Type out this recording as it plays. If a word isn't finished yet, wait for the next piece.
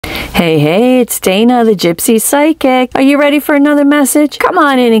Hey, hey, it's Dana, the Gypsy Psychic. Are you ready for another message? Come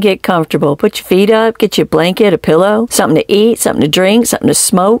on in and get comfortable. Put your feet up, get you a blanket, a pillow, something to eat, something to drink, something to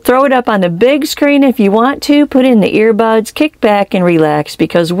smoke. Throw it up on the big screen if you want to. Put in the earbuds, kick back and relax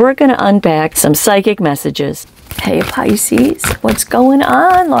because we're going to unpack some psychic messages. Hey Pisces, what's going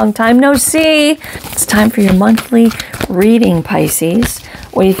on? Long time no see. It's time for your monthly reading, Pisces.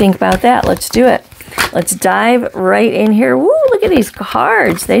 What do you think about that? Let's do it. Let's dive right in here. Woo, look at these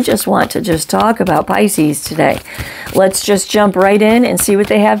cards. They just want to just talk about Pisces today. Let's just jump right in and see what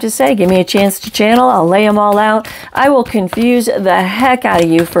they have to say. Give me a chance to channel. I'll lay them all out. I will confuse the heck out of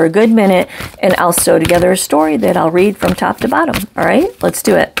you for a good minute, and I'll sew together a story that I'll read from top to bottom. All right, let's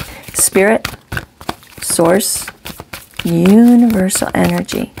do it. Spirit, Source, Universal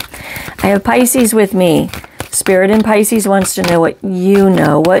Energy. I have Pisces with me. Spirit in Pisces wants to know what you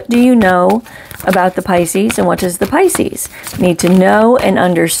know. What do you know about the Pisces, and what does the Pisces need to know and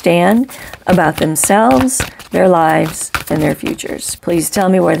understand about themselves, their lives, and their futures? Please tell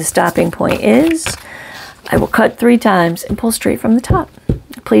me where the stopping point is. I will cut 3 times and pull straight from the top.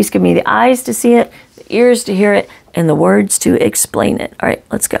 Please give me the eyes to see it, the ears to hear it, and the words to explain it. All right,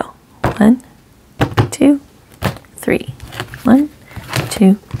 let's go. 1, 2, 3. 1,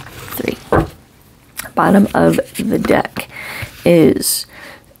 2, 3. Bottom of the deck is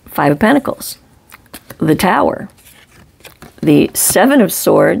 5 of Pentacles, the Tower, the 7 of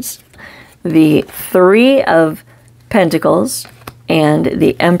Swords, the 3 of Pentacles, and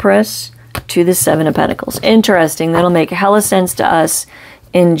the Empress to the 7 of Pentacles. Interesting. That'll make hella sense to us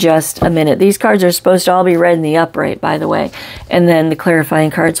in just a minute. These cards are supposed to all be read in the upright, by the way. And then the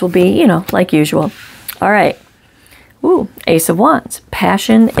clarifying cards will be, you know, like usual. All right. Ooh, Ace of Wands,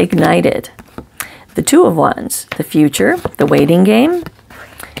 passion ignited. The 2 of Wands, the future, the waiting game,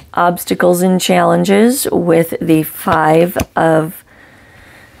 obstacles and challenges with the 5 of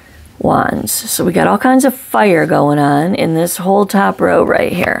Wands. So we got all kinds of fire going on in this whole top row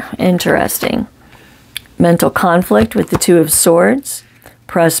right here. Interesting. Mental conflict with the 2 of Swords.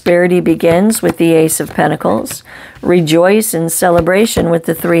 Prosperity begins with the Ace of Pentacles. Rejoice in celebration with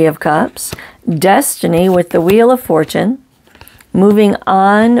the 3 of Cups. Destiny with the Wheel of Fortune. Moving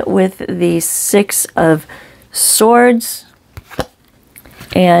on with the 6 of Swords,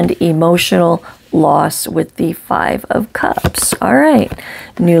 and emotional loss with the 5 of Cups. All right.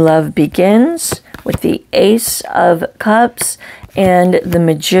 New love begins with the Ace of Cups and the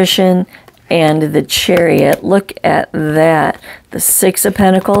Magician and the Chariot. Look at that. The 6 of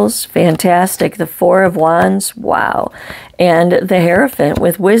Pentacles, fantastic. The 4 of Wands, wow. And the Hierophant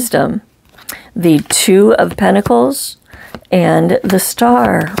with wisdom. The 2 of Pentacles, and the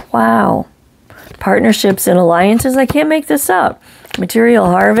Star. Wow. Partnerships and alliances. I can't make this up. Material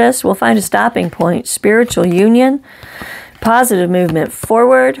harvest. We'll find a stopping point. Spiritual union. Positive movement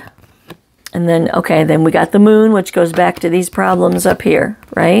forward. And then, okay, then we got the Moon, which goes back to these problems up here,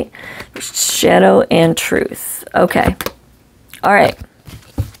 right? Shadow and truth. Okay. All right.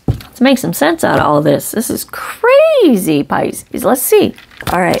 Let's make some sense out of all of this. This is crazy, Pisces. Let's see.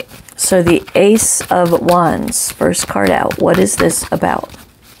 All right. So the Ace of Wands, first card out. What is this about?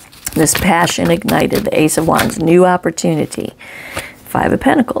 This passion ignited, the Ace of Wands, new opportunity. 5 of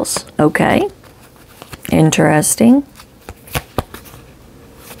Pentacles, okay. Interesting.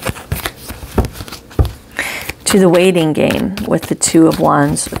 To the waiting game with the 2 of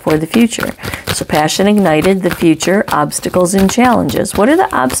Wands for the future. So passion ignited, the future, obstacles and challenges. What are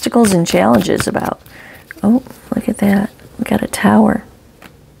the obstacles and challenges about? Oh, look at that. We got a Tower.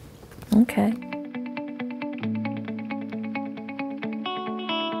 Okay.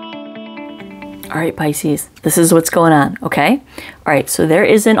 All right, Pisces, this is what's going on, okay? All right, so there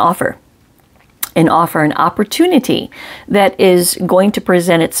is an offer, an opportunity that is going to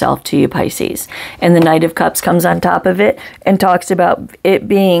present itself to you, Pisces. And the Knight of Cups comes on top of it and talks about it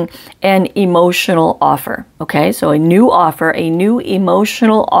being an emotional offer, okay? So a new offer, a new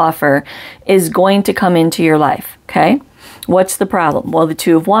emotional offer is going to come into your life, okay? What's the problem? Well, the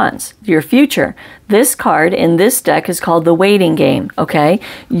 2 of Wands, your future. This card in this deck is called the waiting game, okay?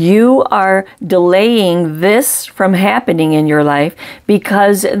 You are delaying this from happening in your life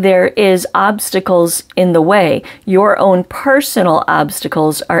because there is obstacles in the way. Your own personal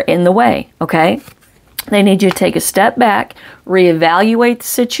obstacles are in the way, okay? They need you to take a step back, reevaluate the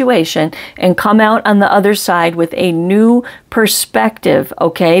situation, and come out on the other side with a new perspective,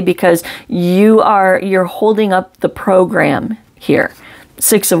 okay? Because you're holding up the program here.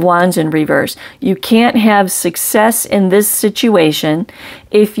 6 of Wands in reverse. You can't have success in this situation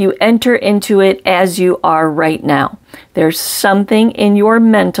if you enter into it as you are right now. There's something in your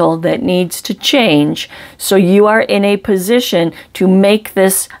mental that needs to change so you are in a position to make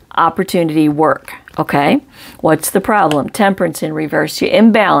this opportunity work. Okay, what's the problem? Temperance in reverse. You're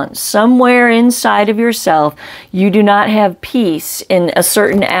imbalanced. Somewhere inside of yourself, you do not have peace in a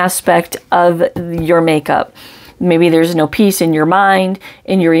certain aspect of your makeup. Maybe there's no peace in your mind,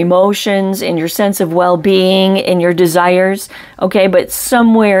 in your emotions, in your sense of well-being, in your desires. Okay, but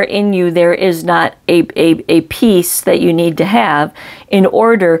somewhere in you there is not a peace that you need to have in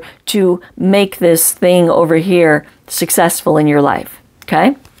order to make this thing over here successful in your life.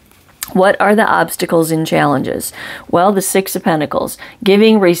 Okay? What are the obstacles and challenges? Well, the Six of Pentacles,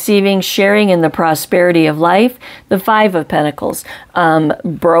 giving, receiving, sharing in the prosperity of life. The Five of Pentacles,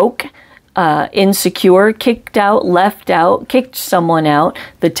 broke, insecure, kicked out, left out, kicked someone out.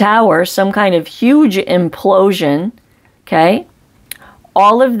 The Tower, some kind of huge implosion. Okay?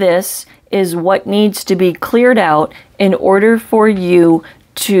 All of this is what needs to be cleared out in order for you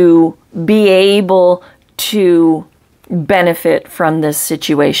to be able to benefit from this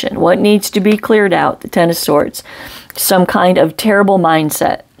situation. What needs to be cleared out? The Ten of Swords. Some kind of terrible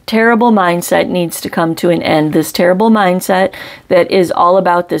mindset. Terrible mindset needs to come to an end. This terrible mindset that is all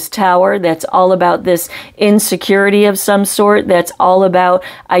about this Tower, that's all about this insecurity of some sort, that's all about,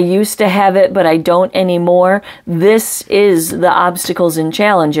 I used to have it, but I don't anymore. This is the obstacles and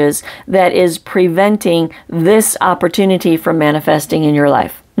challenges that is preventing this opportunity from manifesting in your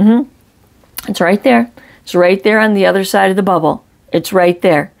life. It's right there. It's right there on the other side of the bubble. It's right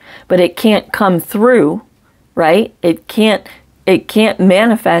there. But it can't come through, right? It can't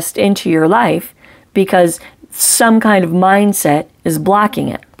manifest into your life because some kind of mindset is blocking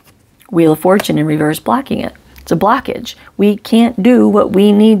it. Wheel of Fortune in reverse blocking it. It's a blockage. We can't do what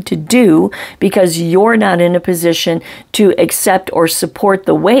we need to do because you're not in a position to accept or support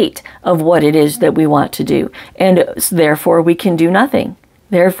the weight of what it is that we want to do. And therefore, we can do nothing.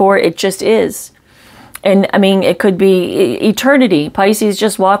 Therefore, it just is. And I mean, it could be eternity. Pisces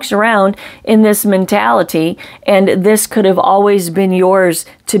just walks around in this mentality, and this could have always been yours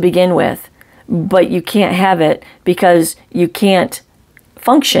to begin with. But you can't have it because you can't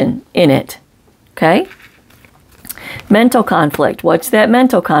function in it. Okay? Mental conflict. What's that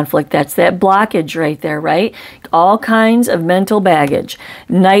mental conflict? That's that blockage right there, right? All kinds of mental baggage.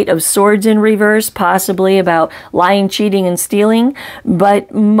 Knight of Swords in reverse, possibly about lying, cheating, and stealing.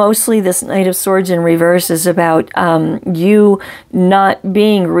 But mostly this Knight of Swords in reverse is about you not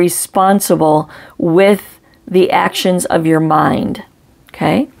being responsible with the actions of your mind.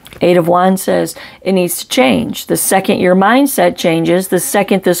 Okay? Eight of Wands says it needs to change. The second your mindset changes, the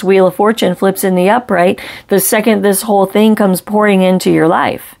second this Wheel of Fortune flips in the upright, the second this whole thing comes pouring into your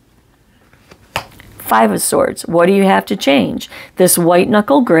life. Five of Swords. What do you have to change? This white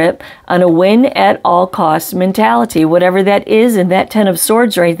knuckle grip on a win at all costs mentality. Whatever that is, and that Ten of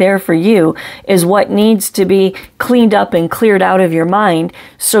Swords right there for you is what needs to be cleaned up and cleared out of your mind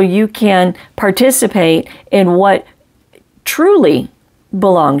so you can participate in what truly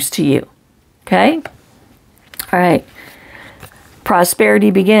belongs to you. Okay? All right.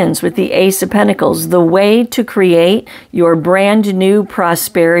 Prosperity begins with the Ace of Pentacles. The way to create your brand new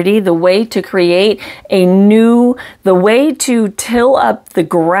prosperity, the way to create the way to till up the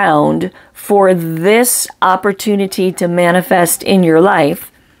ground for this opportunity to manifest in your life,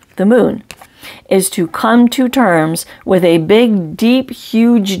 the Moon, is to come to terms with a big, deep,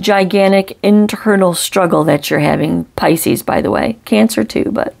 huge, gigantic internal struggle that you're having. Pisces, by the way. Cancer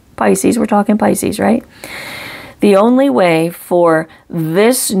too, but Pisces, we're talking Pisces, right? The only way for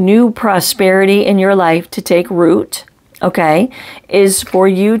this new prosperity in your life to take root, okay, is for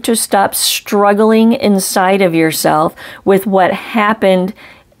you to stop struggling inside of yourself with what happened,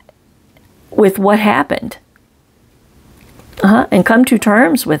 and come to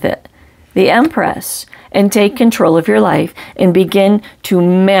terms with it. The Empress, and take control of your life and begin to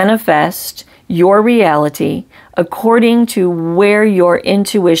manifest your reality according to where your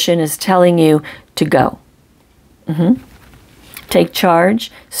intuition is telling you to go. Take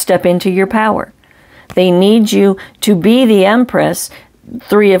charge, step into your power. They need you to be the Empress,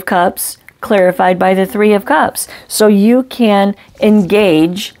 Three of Cups, clarified by the Three of Cups, so you can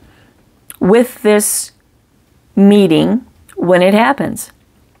engage with this meeting when it happens.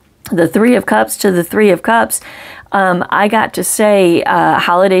 The Three of Cups to the Three of Cups, I got to say,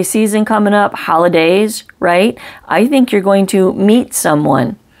 holiday season coming up, holidays, right? I think you're going to meet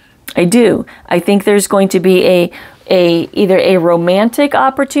someone. I do. I think there's going to be either a romantic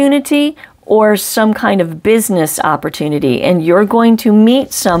opportunity or some kind of business opportunity. And you're going to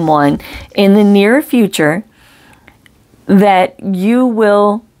meet someone in the near future that you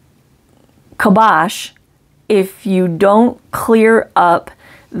will kibosh if you don't clear up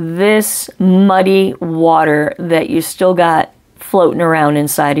this muddy water that you still got floating around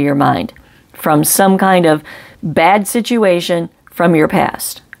inside of your mind from some kind of bad situation from your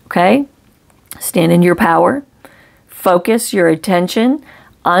past. Okay? Stand in your power. Focus your attention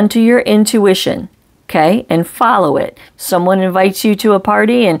onto your intuition. Okay? And follow it. Someone invites you to a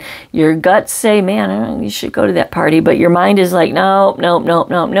party and your guts say, man, you should go to that party. But your mind is like, nope, nope, nope,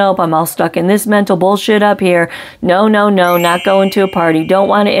 nope, nope. I'm all stuck in this mental bullshit up here. No, no, no, not going to a party. Don't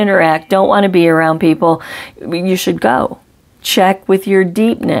want to interact. Don't want to be around people. You should go. Check with your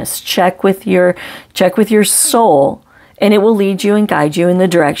deepness. Check with your soul. And it will lead you and guide you in the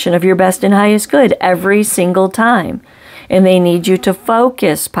direction of your best and highest good every single time. And they need you to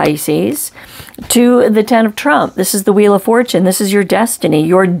focus, Pisces, to the 10 of Trump. This is the Wheel of Fortune. This is your destiny.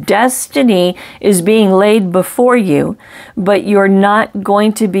 Your destiny is being laid before you, but you're not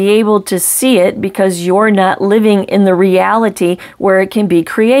going to be able to see it because you're not living in the reality where it can be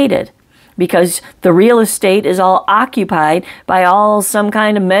created. Because the real estate is all occupied by some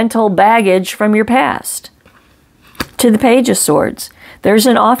kind of mental baggage from your past. To the Page of Swords. There's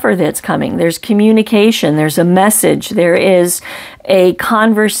an offer that's coming. There's communication. There's a message. There is a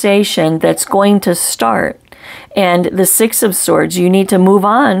conversation that's going to start. And the Six of Swords, you need to move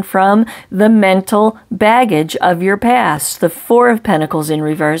on from the mental baggage of your past. The Four of Pentacles in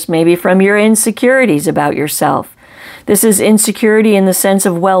reverse, maybe from your insecurities about yourself. This is insecurity in the sense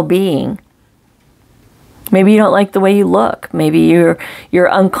of well-being. Maybe you don't like the way you look. Maybe you're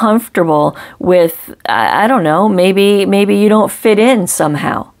uncomfortable with, I don't know, maybe you don't fit in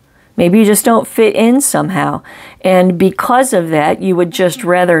somehow. Maybe you just don't fit in somehow. And because of that, you would just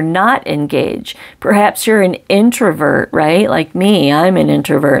rather not engage. Perhaps you're an introvert, right? Like me, I'm an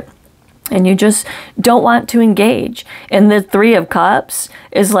introvert. And you just don't want to engage. And the Three of Cups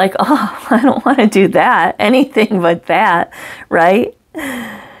is like, oh, I don't want to do that. Anything but that, right?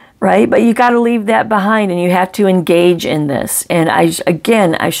 Right? But you got to leave that behind and you have to engage in this. And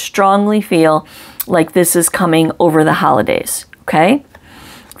I strongly feel like this is coming over the holidays. Okay?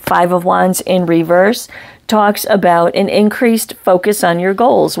 Five of Wands in reverse talks about an increased focus on your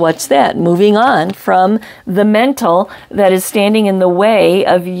goals. What's that? Moving on from the mental that is standing in the way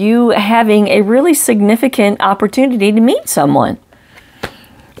of you having a really significant opportunity to meet someone.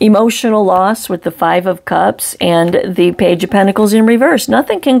 Emotional loss with the Five of Cups and the Page of Pentacles in reverse.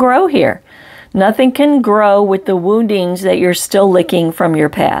 Nothing can grow here. Nothing can grow with the woundings that you're still licking from your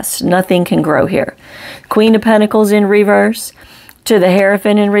past. Nothing can grow here. Queen of Pentacles in reverse. To the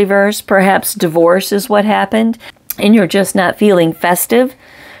Hierophant in reverse. Perhaps divorce is what happened and you're just not feeling festive.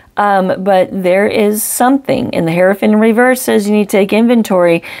 But there is something. And the Hierophant in reverse says you need to take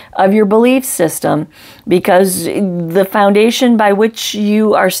inventory of your belief system because the foundation by which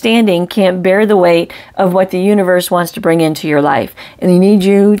you are standing can't bear the weight of what the universe wants to bring into your life. And they need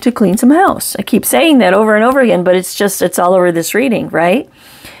you to clean some house. I keep saying that over and over again, but it's all over this reading, right?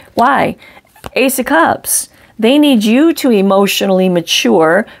 Why? Ace of Cups. They need you to emotionally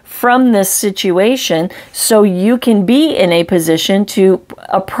mature from this situation so you can be in a position to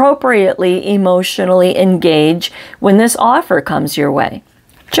appropriately emotionally engage when this offer comes your way.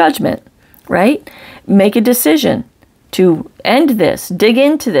 Judgment, right? Make a decision to end this, dig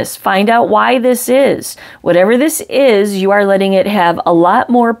into this, find out why this is. Whatever this is, you are letting it have a lot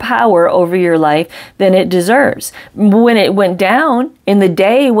more power over your life than it deserves. When it went down in the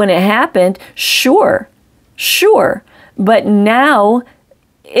day when it happened, sure, but now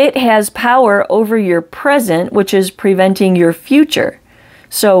it has power over your present, which is preventing your future.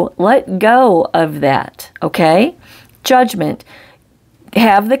 So let go of that, okay? Judgment.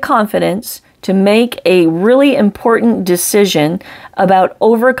 Have the confidence to make a really important decision about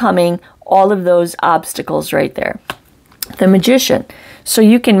overcoming all of those obstacles right there. The Magician. So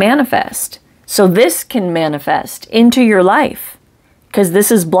you can manifest. So this can manifest into your life because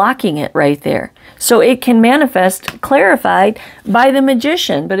this is blocking it right there. So it can manifest clarified by the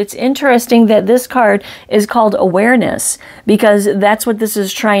Magician. But it's interesting that this card is called awareness because that's what this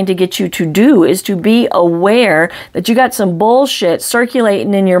is trying to get you to do, is to be aware that you got some bullshit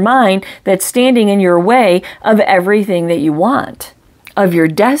circulating in your mind that's standing in your way of everything that you want, of your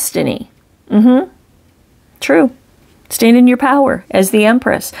destiny. True. Stand in your power as the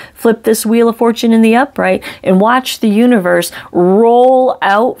Empress. Flip this Wheel of Fortune in the upright and watch the universe roll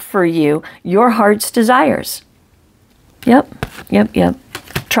out for you your heart's desires. Yep.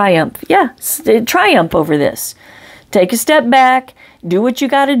 Triumph. Yeah, triumph over this. Take a step back, do what you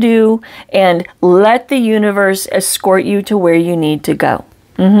got to do, and let the universe escort you to where you need to go.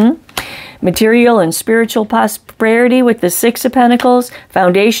 Material and spiritual prosperity with the Six of Pentacles,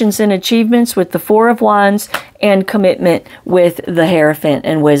 foundations and achievements with the Four of Wands, and commitment with the Hierophant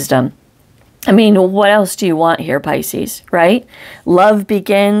and wisdom. I mean, what else do you want here, Pisces, right? Love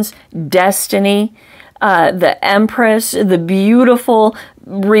begins, destiny, the Empress, the beautiful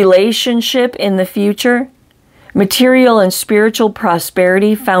relationship in the future, material and spiritual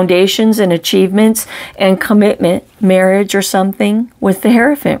prosperity, foundations and achievements, and commitment, marriage or something with the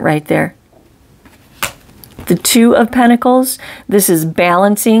Hierophant right there. The Two of Pentacles, this is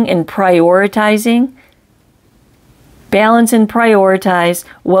balancing and prioritizing. Balance and prioritize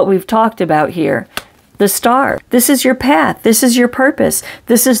what we've talked about here. The Star. This is your path. This is your purpose.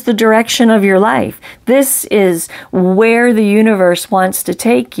 This is the direction of your life. This is where the universe wants to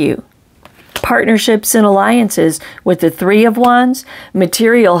take you. Partnerships and alliances with the Three of Wands.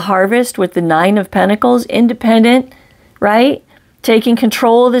 Material harvest with the Nine of Pentacles. Independent, right? Taking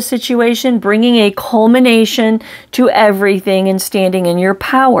control of the situation, bringing a culmination to everything and standing in your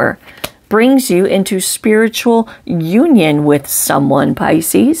power. Brings you into spiritual union with someone,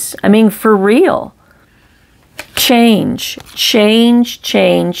 Pisces. I mean, for real. Change, change,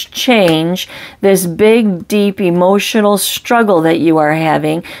 change, change. This big, deep emotional struggle that you are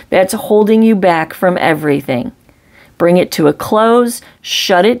having that's holding you back from everything. Bring it to a close,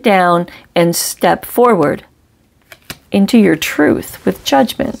 shut it down, and step forward into your truth with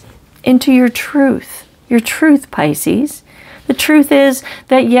judgment. Into your truth, Pisces. The truth is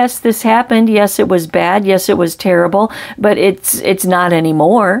that yes, this happened. Yes, it was bad. Yes, it was terrible. But it's not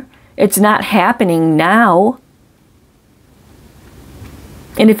anymore. It's not happening now.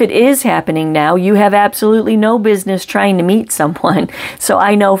 And if it is happening now, you have absolutely no business trying to meet someone. So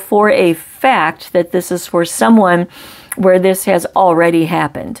I know for a fact that this is for someone where this has already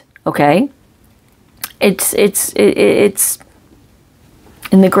happened. Okay? It's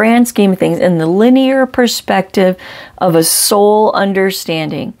in the grand scheme of things, in the linear perspective of a soul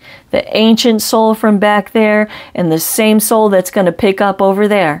understanding, the ancient soul from back there and the same soul that's going to pick up over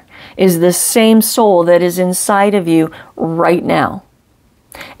there is the same soul that is inside of you right now.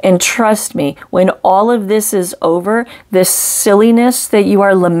 And trust me, when all of this is over, this silliness that you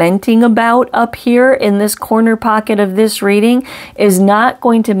are lamenting about up here in this corner pocket of this reading is not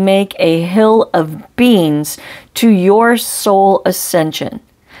going to make a hill of beans to your soul ascension.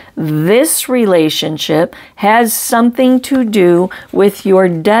 This relationship has something to do with your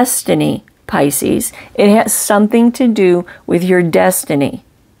destiny, Pisces. It has something to do with your destiny.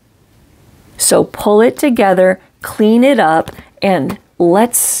 So pull it together, clean it up, and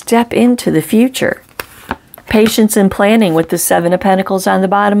let's step into the future. Patience and planning with the Seven of Pentacles on the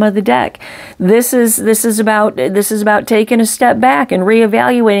bottom of the deck. This is about taking a step back and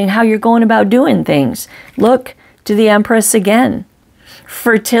reevaluating how you're going about doing things. Look to the Empress again.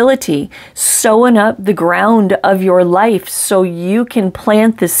 Fertility, sowing up the ground of your life so you can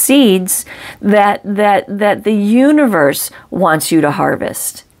plant the seeds that the universe wants you to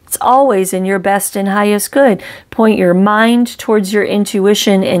harvest. It's always in your best and highest good. Point your mind towards your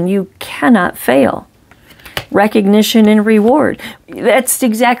intuition and you cannot fail. Recognition and reward. That's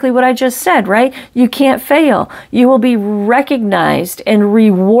exactly what I just said, right? You can't fail. You will be recognized and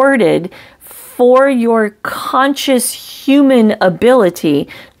rewarded for your conscious human ability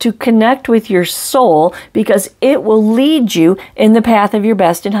to connect with your soul, because it will lead you in the path of your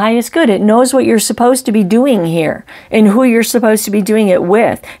best and highest good. It knows what you're supposed to be doing here and who you're supposed to be doing it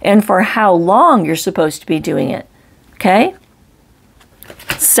with and for how long you're supposed to be doing it. Okay?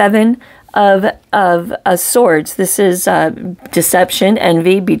 Seven of Swords. This is deception,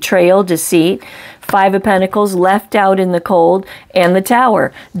 envy, betrayal, deceit. Five of Pentacles, left out in the cold, and the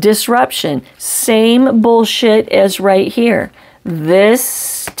Tower. Disruption. Same bullshit as right here. This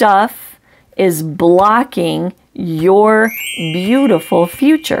stuff is blocking your beautiful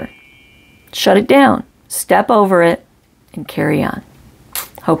future. Shut it down. Step over it and carry on.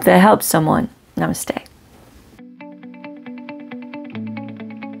 Hope that helps someone. Namaste.